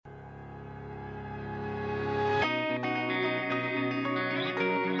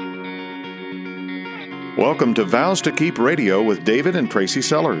Welcome to Vows to Keep Radio with David and Tracy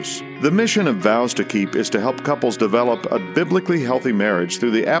Sellers. The mission of Vows to Keep is to help couples develop a biblically healthy marriage through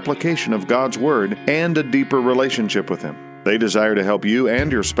the application of God's Word and a deeper relationship with Him. They desire to help you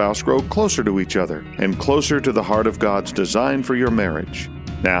and your spouse grow closer to each other and closer to the heart of God's design for your marriage.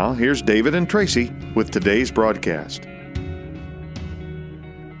 Now, here's David and Tracy with today's broadcast.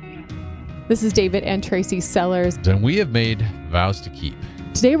 This is David and Tracy Sellers. And we have made vows to keep.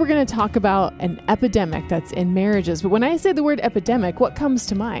 Today we're going to talk about an epidemic that's in marriages. But when I say the word epidemic, what comes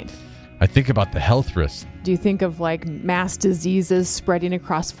to mind? I think about the health risks. Do you think of like mass diseases spreading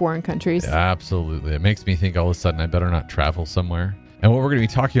across foreign countries? Yeah, absolutely. It makes me think all of a sudden I better not travel somewhere. And what we're going to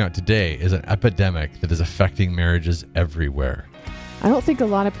be talking about today is an epidemic that is affecting marriages everywhere. I don't think a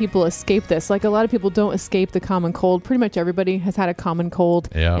lot of people escape this. Like a lot of people don't escape the common cold. Pretty much everybody has had a common cold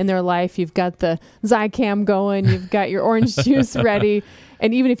in their life. You've got the Zicam going. You've got your orange juice ready.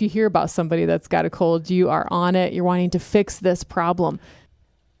 And even if you hear about somebody that's got a cold, you are on it. You're wanting to fix this problem.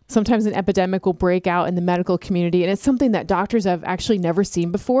 Sometimes an epidemic will break out in the medical community, and it's something that doctors have actually never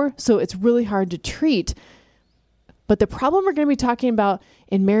seen before. So it's really hard to treat. But the problem we're going to be talking about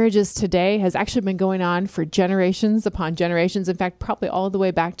in marriages today has actually been going on for generations upon generations. In fact, probably all the way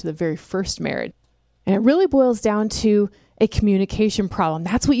back to the very first marriage. And it really boils down to a communication problem.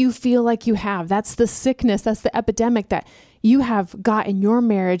 That's what you feel like you have. That's the sickness. That's the epidemic that you have got in your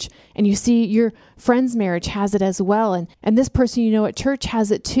marriage. And you see your friend's marriage has it as well. And this person you know at church has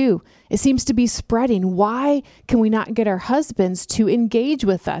it too. It seems to be spreading. Why can we not get our husbands to engage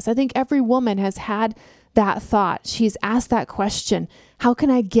with us? I think every woman has had that thought. She's asked that question. How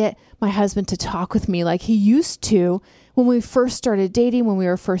can I get my husband to talk with me like he used to when we first started dating, when we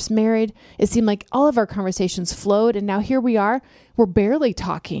were first married? It seemed like all of our conversations flowed, and now here we are, we're barely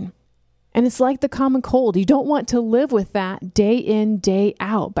talking. And it's like the common cold. You don't want to live with that day in, day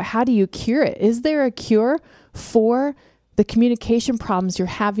out. But how do you cure it? Is there a cure for the communication problems you're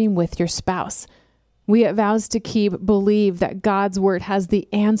having with your spouse? We at Vows to Keep believe that God's Word has the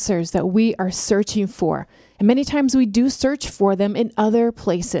answers that we are searching for. And many times we do search for them in other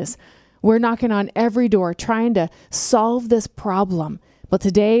places. We're knocking on every door trying to solve this problem. But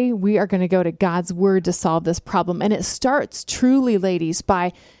today we are going to go to God's Word to solve this problem. And it starts truly, ladies,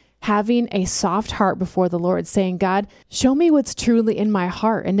 by having a soft heart before the Lord, saying, God, show me what's truly in my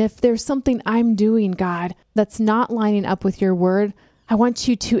heart. And if there's something I'm doing, God, that's not lining up with your Word, I want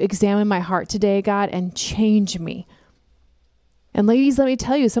you to examine my heart today, God, and change me. And ladies, let me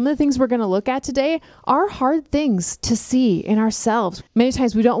tell you, some of the things we're going to look at today are hard things to see in ourselves. Many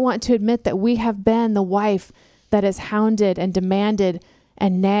times we don't want to admit that we have been the wife that has hounded and demanded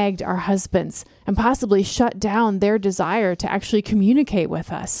and nagged our husbands and possibly shut down their desire to actually communicate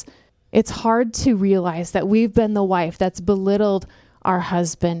with us. It's hard to realize that we've been the wife that's belittled our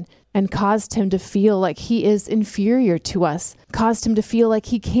husband and caused him to feel like he is inferior to us, caused him to feel like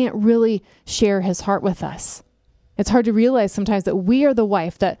he can't really share his heart with us. It's hard to realize sometimes that we are the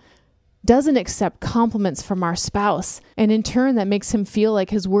wife that doesn't accept compliments from our spouse, and in turn that makes him feel like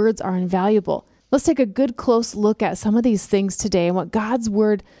his words are invaluable. Let's take a good close look at some of these things today and what God's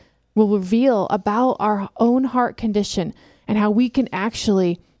Word will reveal about our own heart condition and how we can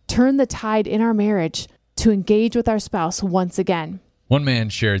actually turn the tide in our marriage to engage with our spouse once again. One man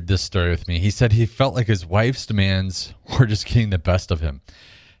shared this story with me. He said he felt like his wife's demands were just getting the best of him.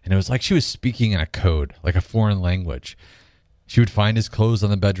 And it was like she was speaking in a code, like a foreign language. She would find his clothes on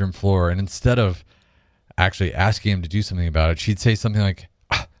the bedroom floor, and instead of actually asking him to do something about it, she'd say something like,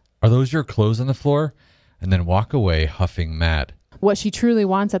 "Are those your clothes on the floor?" And then walk away huffing mad. What she truly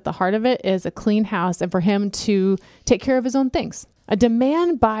wants at the heart of it is a clean house and for him to take care of his own things. A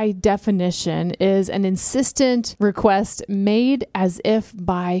demand by definition is an insistent request made as if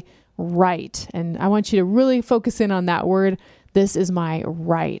by right. And I want you to really focus in on that word. This is my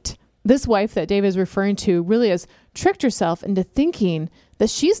right. This wife that David is referring to really has tricked herself into thinking that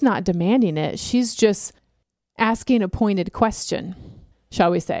she's not demanding it. She's just asking a pointed question,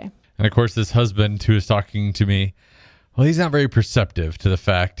 shall we say. And of course, this husband who is talking to me, well, he's not very perceptive to the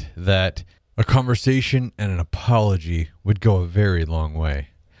fact that a conversation and an apology would go a very long way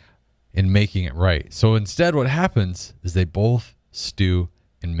in making it right. So instead, what happens is they both stew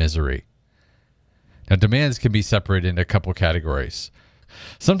in misery. Now, demands can be separated into a couple categories.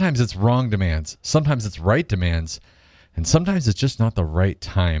 Sometimes it's wrong demands, sometimes it's right demands, and sometimes it's just not the right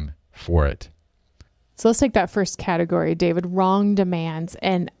time for it. So let's take that first category, David, wrong demands.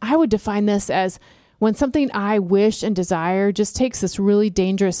 And I would define this as when something I wish and desire just takes this really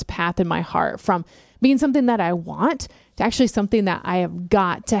dangerous path in my heart from being something that I want to actually something that I have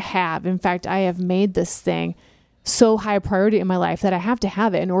got to have. In fact, I have made this thing so high a priority in my life that I have to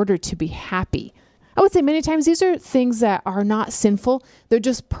have it in order to be happy. I would say many times these are things that are not sinful. They're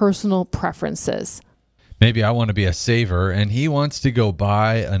just personal preferences. Maybe I want to be a saver and he wants to go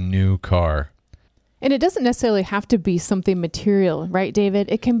buy a new car. And it doesn't necessarily have to be something material, right,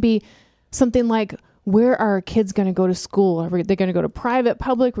 David? It can be something like, where are our kids going to go to school? Are they going to go to private,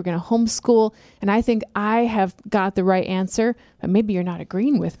 public? We're going to homeschool. And I think I have got the right answer, but maybe you're not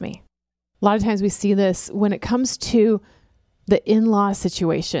agreeing with me. A lot of times we see this when it comes to the in-law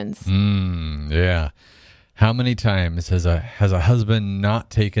situations. Yeah. How many times has a husband not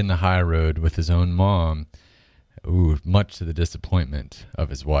taken the high road with his own mom? Much to the disappointment of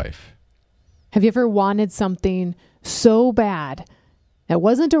his wife. Have you ever wanted something so bad that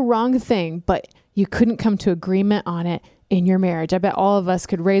wasn't a wrong thing, but you couldn't come to agreement on it in your marriage? I bet all of us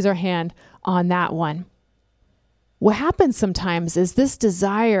could raise our hand on that one. What happens sometimes is this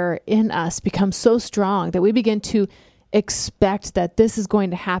desire in us becomes so strong that we begin to expect that this is going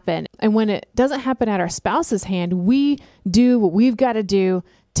to happen. And when it doesn't happen at our spouse's hand, we do what we've got to do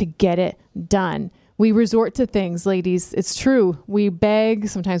to get it done. We resort to things, ladies. It's true. We beg,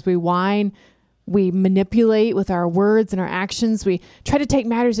 sometimes we whine, we manipulate with our words and our actions. We try to take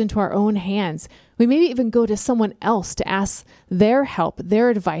matters into our own hands. We maybe even go to someone else to ask their help, their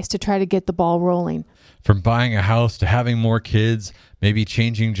advice to try to get the ball rolling. From buying a house to having more kids, maybe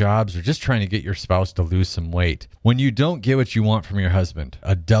changing jobs, or just trying to get your spouse to lose some weight. When you don't get what you want from your husband,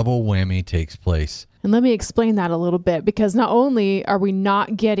 a double whammy takes place. And let me explain that a little bit, because not only are we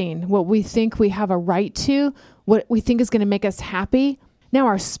not getting what we think we have a right to, what we think is going to make us happy, now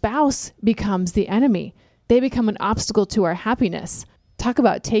our spouse becomes the enemy. They become an obstacle to our happiness. Talk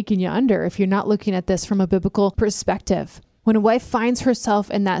about taking you under if you're not looking at this from a biblical perspective. When a wife finds herself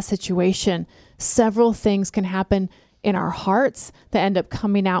in that situation, several things can happen in our hearts that end up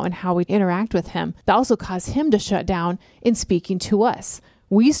coming out in how we interact with him. That also cause him to shut down in speaking to us.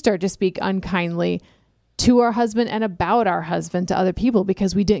 We start to speak unkindly to our husband and about our husband to other people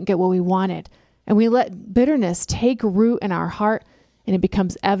because we didn't get what we wanted. And we let bitterness take root in our heart, and it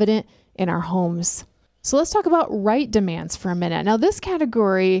becomes evident in our homes. So let's talk about right demands for a minute. Now, this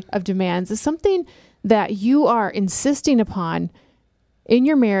category of demands is something that you are insisting upon in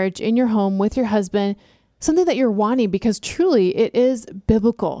your marriage, in your home, with your husband, something that you're wanting because truly it is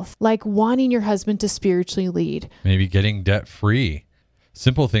biblical, like wanting your husband to spiritually lead. Maybe getting debt-free.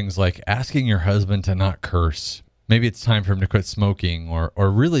 Simple things like asking your husband to not curse. Maybe it's time for him to quit smoking, or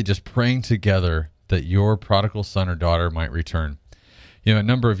really just praying together that your prodigal son or daughter might return. You know, a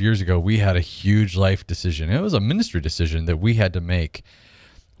number of years ago, we had a huge life decision. It was a ministry decision that we had to make,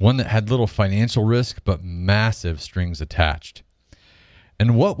 one that had little financial risk, but massive strings attached.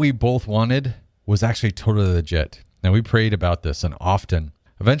 And what we both wanted was actually totally legit. Now, we prayed about this, and often,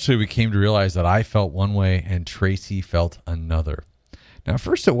 eventually we came to realize that I felt one way and Tracy felt another. Now, at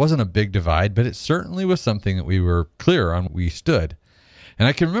first, it wasn't a big divide, but it certainly was something that we were clear on where we stood. And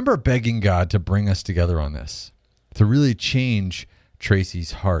I can remember begging God to bring us together on this, to really change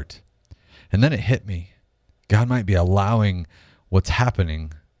Tracy's heart. And then it hit me. God might be allowing what's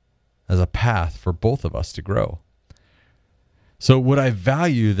happening as a path for both of us to grow. So would I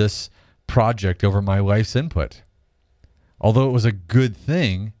value this project over my wife's input? Although it was a good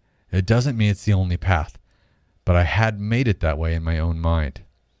thing, it doesn't mean it's the only path. But I had made it that way in my own mind.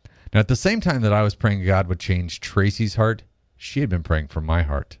 Now, at the same time that I was praying God would change Tracy's heart, she had been praying for my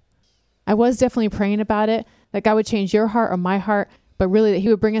heart. I was definitely praying about it, that God would change your heart or my heart, but really that he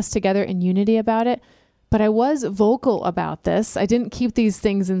would bring us together in unity about it. But I was vocal about this. I didn't keep these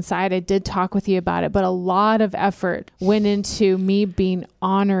things inside. I did talk with you about it, but a lot of effort went into me being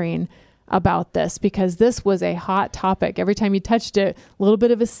honoring about this because this was a hot topic. Every time you touched it, a little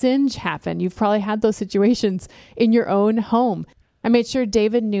bit of a singe happened. You've probably had those situations in your own home. I made sure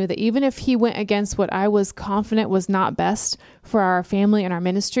David knew that even if he went against what I was confident was not best for our family and our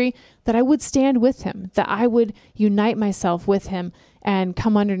ministry, that I would stand with him, that I would unite myself with him and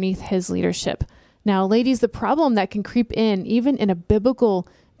come underneath his leadership. Now, ladies, the problem that can creep in, even in a biblical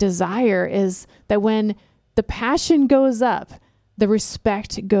desire, is that when the passion goes up, the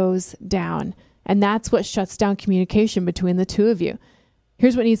respect goes down. And that's what shuts down communication between the two of you.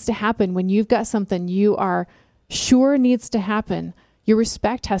 Here's what needs to happen when you've got something you are sure needs to happen. Your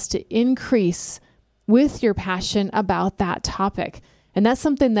respect has to increase with your passion about that topic. And that's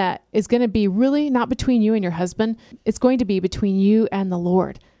something that is going to be really not between you and your husband. It's going to be between you and the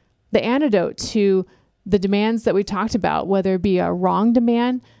Lord. The antidote to the demands that we talked about, whether it be a wrong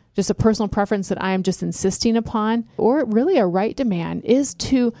demand, just a personal preference that I am just insisting upon, or really a right demand, is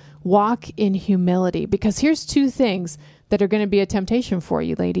to walk in humility. Because here's two things that are going to be a temptation for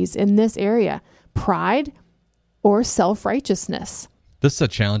you, ladies, in this area: pride or self-righteousness. This is a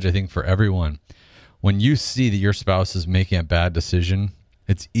challenge, I think, for everyone. When you see that your spouse is making a bad decision,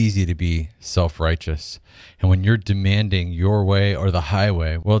 it's easy to be self-righteous. And when you're demanding your way or the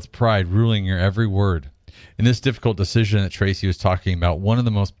highway, well, it's pride ruling your every word. In this difficult decision that Tracy was talking about, one of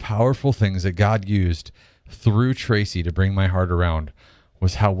the most powerful things that God used through Tracy to bring my heart around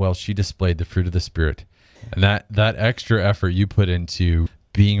was how well she displayed the fruit of the Spirit. And that extra effort you put into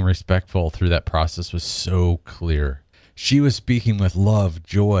being respectful through that process was so clear. She was speaking with love,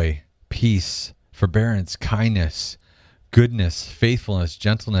 joy, peace, forbearance, kindness, goodness, faithfulness,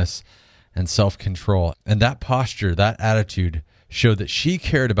 gentleness, and self-control. And that posture, that attitude showed that she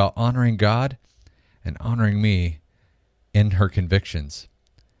cared about honoring God and honoring me in her convictions.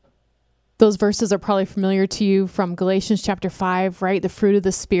 Those verses are probably familiar to you from Galatians chapter 5, right? The fruit of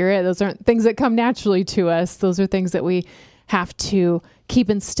the Spirit. Those aren't things that come naturally to us. Those are things that we have to keep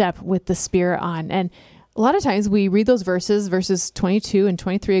in step with the Spirit on. And a lot of times we read those verses 22 and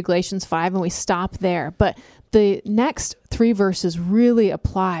 23 of Galatians 5, and we stop there. But the next 3 verses really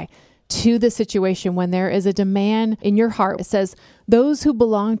apply to the situation when there is a demand in your heart. It says, those who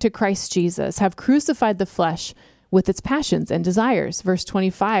belong to Christ Jesus have crucified the flesh with its passions and desires. Verse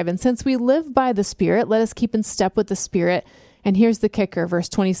 25, and since we live by the Spirit, let us keep in step with the Spirit. And here's the kicker, verse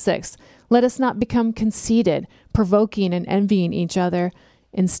 26, let us not become conceited, provoking and envying each other.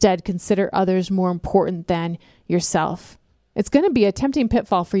 Instead, consider others more important than yourself. It's going to be a tempting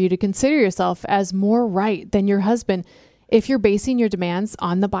pitfall for you to consider yourself as more right than your husband if you're basing your demands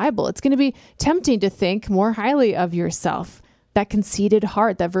on the Bible. It's going to be tempting to think more highly of yourself. That conceited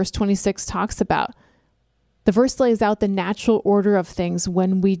heart that verse 26 talks about. The verse lays out the natural order of things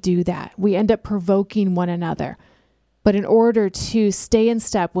when we do that. We end up provoking one another. But in order to stay in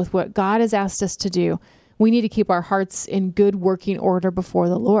step with what God has asked us to do, we need to keep our hearts in good working order before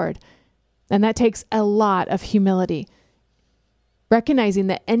the Lord. And that takes a lot of humility. Recognizing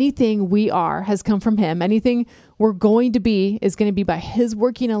that anything we are has come from Him. Anything we're going to be is going to be by His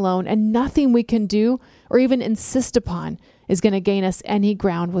working alone, and nothing we can do or even insist upon is going to gain us any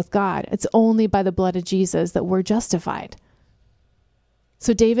ground with God. It's only by the blood of Jesus that we're justified.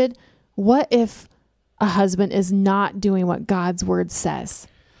 So David, what if a husband is not doing what God's word says?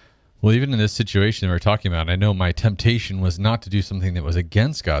 Well, even in this situation that we're talking about, I know my temptation was not to do something that was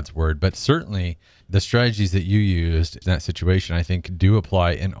against God's word, but certainly the strategies that you used in that situation, I think, do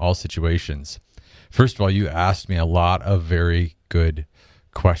apply in all situations. First of all, you asked me a lot of very good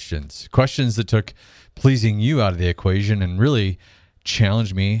questions that took pleasing you out of the equation and really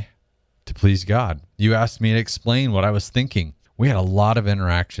challenged me to please God. You asked me to explain what I was thinking. We had a lot of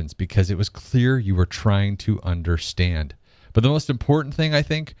interactions because it was clear you were trying to understand. But the most important thing, I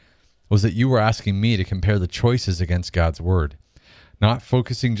think, was that you were asking me to compare the choices against God's word, not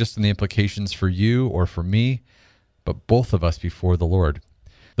focusing just on the implications for you or for me, but both of us before the Lord.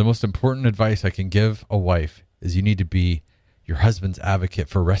 The most important advice I can give a wife is you need to be your husband's advocate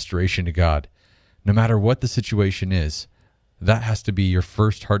for restoration to God. No matter what the situation is, that has to be your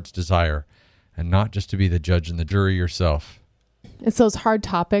first heart's desire, and not just to be the judge and the jury yourself. It's those hard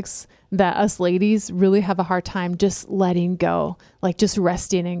topics that us ladies really have a hard time just letting go, like just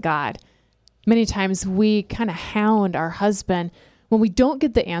resting in God. Many times we kind of hound our husband when we don't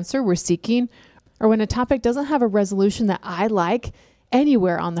get the answer we're seeking, or when a topic doesn't have a resolution that I like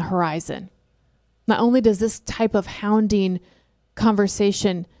anywhere on the horizon. Not only does this type of hounding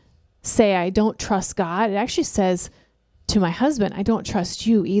conversation say I don't trust God, it actually says to my husband, I don't trust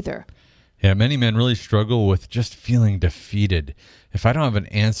you either. Yeah, many men really struggle with just feeling defeated. If I don't have an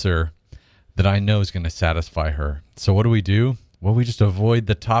answer that I know is going to satisfy her. So what do? Well, we just avoid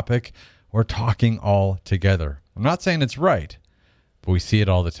the topic or talking all together. I'm not saying it's right, but we see it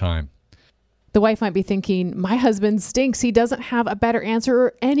all the time. The wife might be thinking, my husband stinks. He doesn't have a better answer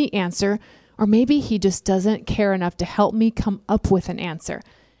or any answer. Or maybe he just doesn't care enough to help me come up with an answer.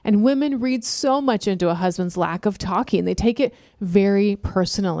 And women read so much into a husband's lack of talking. They take it very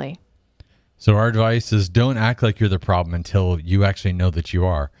personally. So our advice is don't act like you're the problem until you actually know that you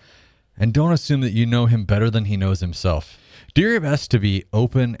are. And don't assume that you know him better than he knows himself. Do your best to be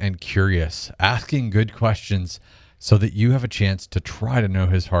open and curious, asking good questions so that you have a chance to try to know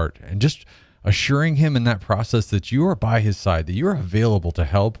his heart, and just assuring him in that process that you are by his side, that you are available to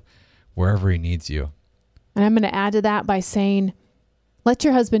help wherever he needs you. And I'm going to add to that by saying, let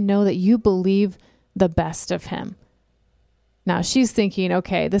your husband know that you believe the best of him. Now she's thinking,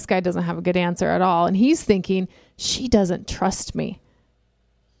 okay, this guy doesn't have a good answer at all. And he's thinking, she doesn't trust me.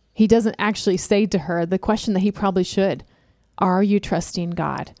 He doesn't actually say to her the question that he probably should. Are you trusting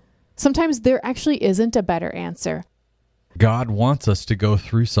God? Sometimes there actually isn't a better answer. God wants us to go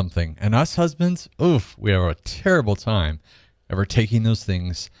through something. And us husbands, we have a terrible time ever taking those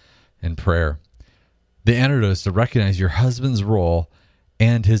things in prayer. The antidote is to recognize your husband's role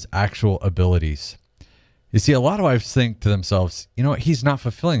and his actual abilities. You see, a lot of wives think to themselves, you know what, he's not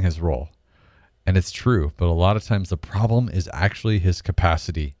fulfilling his role. And it's true, but a lot of times the problem is actually his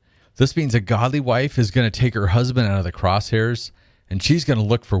capacity. This means a godly wife is going to take her husband out of the crosshairs, and she's going to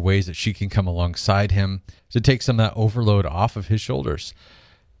look for ways that she can come alongside him to take some of that overload off of his shoulders.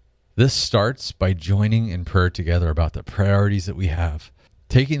 This starts by joining in prayer together about the priorities that we have,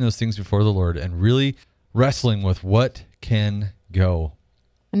 taking those things before the Lord and really wrestling with what can go.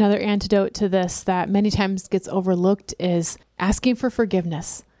 Another antidote to this that many times gets overlooked is asking for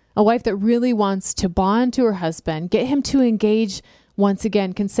forgiveness. A wife that really wants to bond to her husband, get him to engage once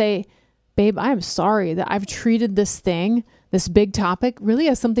again, can say, babe, I'm sorry that I've treated this thing, this big topic, really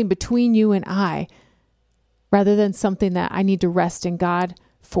as something between you and I, rather than something that I need to rest in God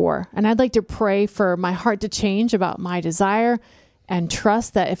for. And I'd like to pray for my heart to change about my desire and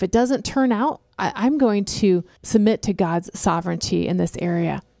trust that if it doesn't turn out, I'm going to submit to God's sovereignty in this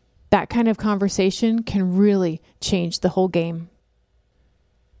area. That kind of conversation can really change the whole game.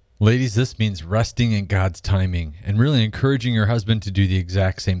 Ladies, this means resting in God's timing and really encouraging your husband to do the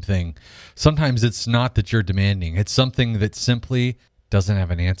exact same thing. Sometimes it's not that you're demanding. It's something that simply doesn't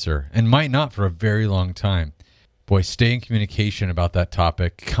have an answer and might not for a very long time. Boy, stay in communication about that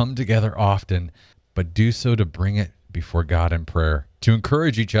topic. Come together often, but do so to bring it before God in prayer, to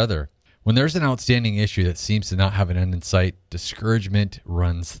encourage each other. When there's an outstanding issue that seems to not have an end in sight, discouragement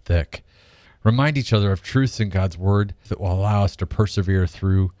runs thick. Remind each other of truths in God's word that will allow us to persevere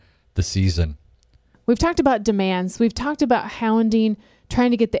through the season. We've talked about demands. We've talked about hounding,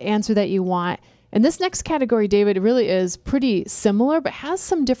 trying to get the answer that you want. And this next category, David, really is pretty similar, but has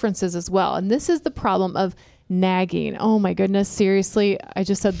some differences as well. And this is the problem of nagging. Oh my goodness, seriously, I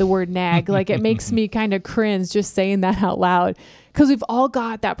just said the word nag. Like it makes me kind of cringe just saying that out loud, because we've all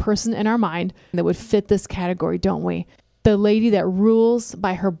got that person in our mind that would fit this category, don't we? The lady that rules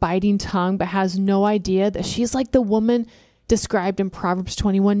by her biting tongue, but has no idea that she's like the woman described in Proverbs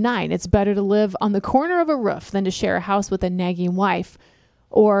 21:9. It's better to live on the corner of a roof than to share a house with a nagging wife,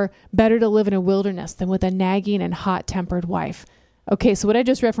 or better to live in a wilderness than with a nagging and hot-tempered wife. Okay, so what I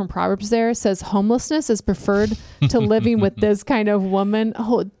just read from Proverbs there says homelessness is preferred to living with this kind of woman.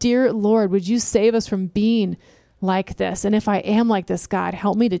 Oh, dear Lord, would you save us from being like this? And if I am like this, God,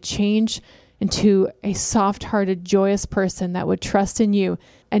 help me to change into a soft-hearted, joyous person that would trust in you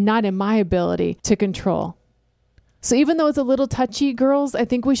and not in my ability to control. So even though it's a little touchy, girls, I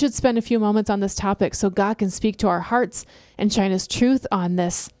think we should spend a few moments on this topic so God can speak to our hearts and shine his truth on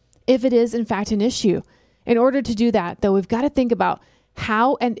this, if it is in fact an issue. In order to do that, though, we've got to think about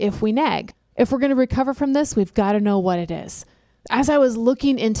how and if we nag. If we're going to recover from this, we've got to know what it is. As I was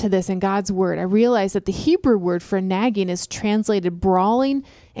looking into this in God's word, I realized that the Hebrew word for nagging is translated brawling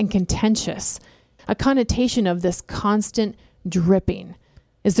and contentious, a connotation of this constant dripping.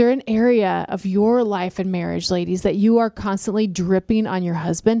 Is there an area of your life and marriage, ladies, that you are constantly dripping on your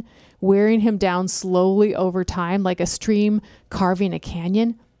husband, wearing him down slowly over time like a stream carving a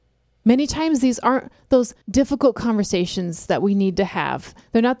canyon? Many times these aren't those difficult conversations that we need to have.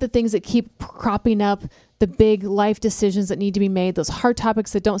 They're not the things that keep cropping up, the big life decisions that need to be made, those hard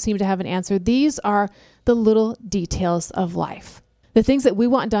topics that don't seem to have an answer. These are the little details of life, the things that we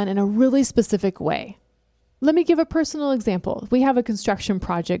want done in a really specific way. Let me give a personal example. We have a construction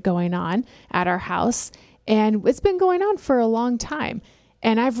project going on at our house, and it's been going on for a long time.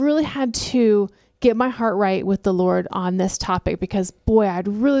 And I've really had to get my heart right with the Lord on this topic because, boy, I'd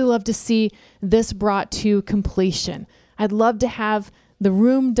really love to see this brought to completion. I'd love to have the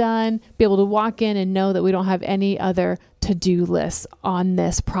room done, be able to walk in and know that we don't have any other to-do lists on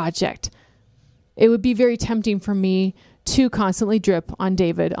this project. It would be very tempting for me to constantly drip on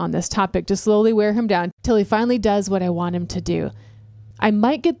David on this topic, to slowly wear him down till he finally does what I want him to do. I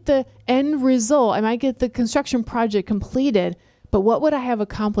might get the end result. I might get the construction project completed, but what would I have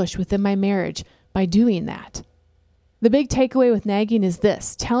accomplished within my marriage by doing that? The big takeaway with nagging is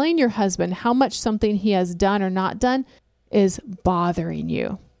this: telling your husband how much something he has done or not done is bothering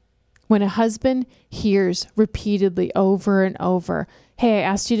you. When a husband hears repeatedly over and over, hey, I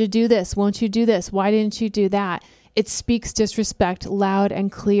asked you to do this. Won't you do this? Why didn't you do that? It speaks disrespect loud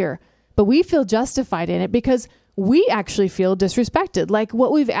and clear. But we feel justified in it because we actually feel disrespected. Like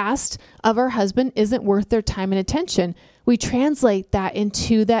what we've asked of our husband isn't worth their time and attention. We translate that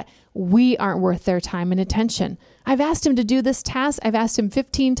into that we aren't worth their time and attention. I've asked him to do this task. I've asked him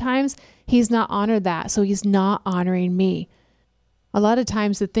 15 times. He's not honored that, so he's not honoring me. A lot of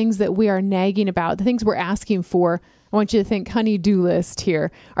times the things that we are nagging about, the things we're asking for I want you to think honey-do list here,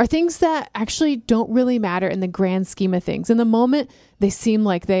 are things that actually don't really matter in the grand scheme of things. In the moment, they seem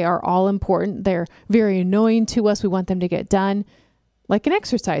like they are all important. They're very annoying to us. We want them to get done. Like an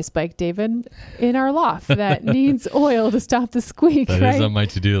exercise bike, David, in our loft that needs oil to stop the squeak, That right? is on my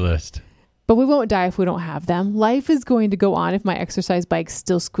to-do list. But we won't die if we don't have them. Life is going to go on if my exercise bike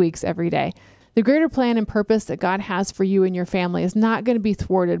still squeaks every day. The greater plan and purpose that God has for you and your family is not going to be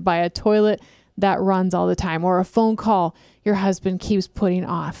thwarted by a toilet that runs all the time or a phone call your husband keeps putting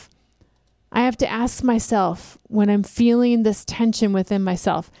off. I have to ask myself when I'm feeling this tension within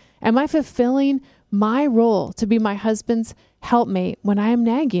myself, am I fulfilling my role to be my husband's helpmate when I am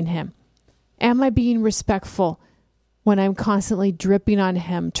nagging him? Am I being respectful when I'm constantly dripping on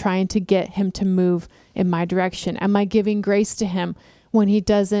him, trying to get him to move in my direction? Am I giving grace to him when he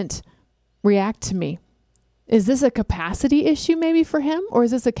doesn't react to me? Is this a capacity issue maybe for him, or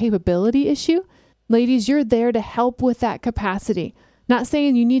is this a capability issue? Ladies, you're there to help with that capacity. Not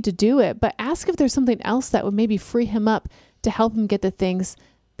saying you need to do it, but ask if there's something else that would maybe free him up to help him get the things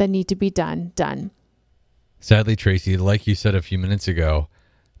that need to be done. Sadly, Tracy, like you said a few minutes ago,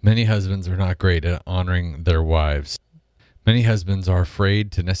 many husbands are not great at honoring their wives. Many husbands are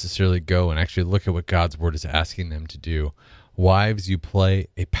afraid to necessarily go and actually look at what God's word is asking them to do. Wives, you play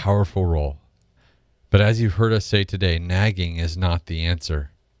a powerful role. But as you've heard us say today, nagging is not the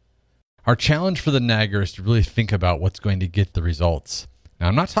answer. Our challenge for the nagger is to really think about what's going to get the results. Now,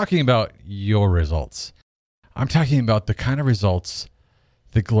 I'm not talking about your results. I'm talking about the kind of results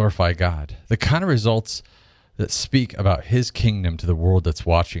that glorify God, the kind of results that speak about his kingdom to the world that's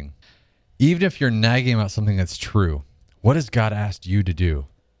watching. Even if you're nagging about something that's true, what has God asked you to do?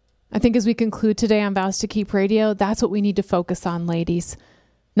 I think as we conclude today on Vows to Keep Radio, that's what we need to focus on, ladies.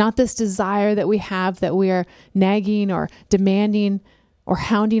 Not this desire that we have that we are nagging or demanding or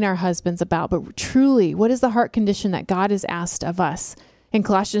hounding our husbands about, but truly, what is the heart condition that God has asked of us? In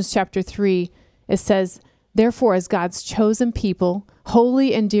Colossians chapter 3, it says, "Therefore, as God's chosen people,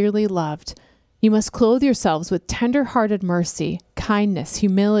 holy and dearly loved, you must clothe yourselves with tender-hearted mercy, kindness,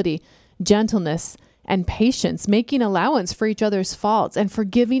 humility, gentleness, and patience, making allowance for each other's faults and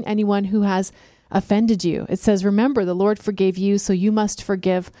forgiving anyone who has offended you." It says, "Remember, the Lord forgave you, so you must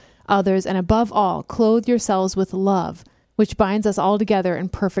forgive others. And above all, clothe yourselves with love, which binds us all together in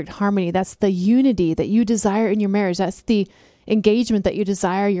perfect harmony." That's the unity that you desire in your marriage. That's the engagement that you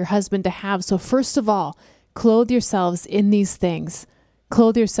desire your husband to have. So first of all, clothe yourselves in these things.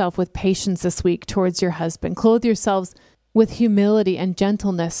 Clothe yourself with patience this week towards your husband. Clothe yourselves with humility and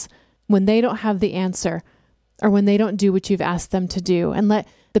gentleness when they don't have the answer or when they don't do what you've asked them to do. And let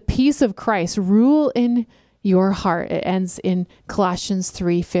the peace of Christ rule in your heart. It ends in Colossians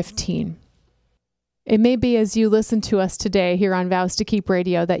 3:15. It may be as you listen to us today here on Vows to Keep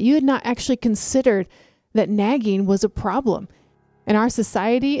Radio that you had not actually considered that nagging was a problem. In our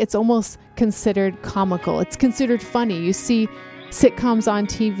society, it's almost considered comical. It's considered funny. You see sitcoms on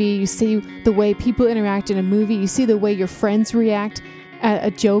TV. You see the way people interact in a movie. You see the way your friends react at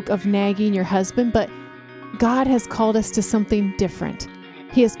a joke of nagging your husband. But God has called us to something different.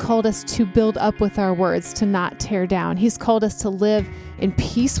 He has called us to build up with our words, to not tear down. He's called us to live in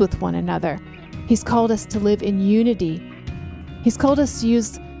peace with one another. He's called us to live in unity. He's called us to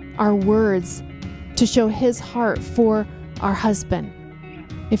use our words to show his heart for our husband.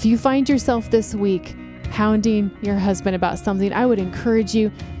 If you find yourself this week hounding your husband about something, I would encourage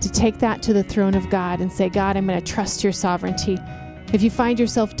you to take that to the throne of God and say, "God, I'm going to trust your sovereignty." If you find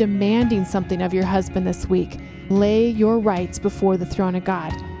yourself demanding something of your husband this week, lay your rights before the throne of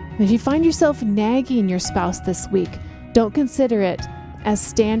God. And if you find yourself nagging your spouse this week, don't consider it as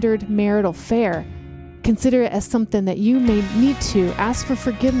standard marital fare. Consider it as something that you may need to ask for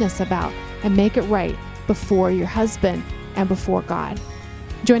forgiveness about and make it right before your husband and before God.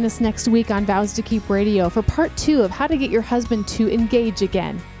 Join us next week on Vows to Keep Radio for part 2 of how to get your husband to engage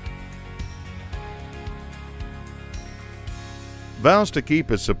again. Vows to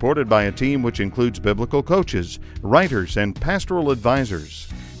Keep is supported by a team which includes biblical coaches, writers, and pastoral advisors.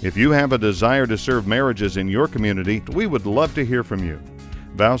 If you have a desire to serve marriages in your community, we would love to hear from you.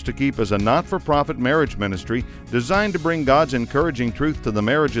 Vows to Keep is a not-for-profit marriage ministry designed to bring God's encouraging truth to the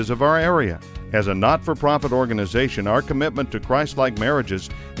marriages of our area. As a not-for-profit organization, our commitment to Christ-like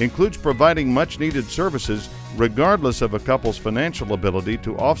marriages includes providing much-needed services regardless of a couple's financial ability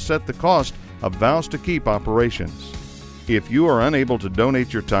to offset the cost of Vows to Keep operations. If you are unable to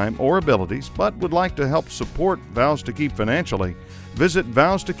donate your time or abilities but would like to help support Vows to Keep financially, visit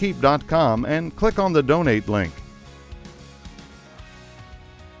vowstokeep.com and click on the donate link.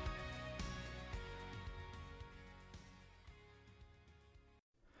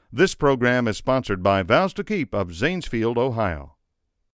 This program is sponsored by Vows to Keep of Zanesfield, Ohio.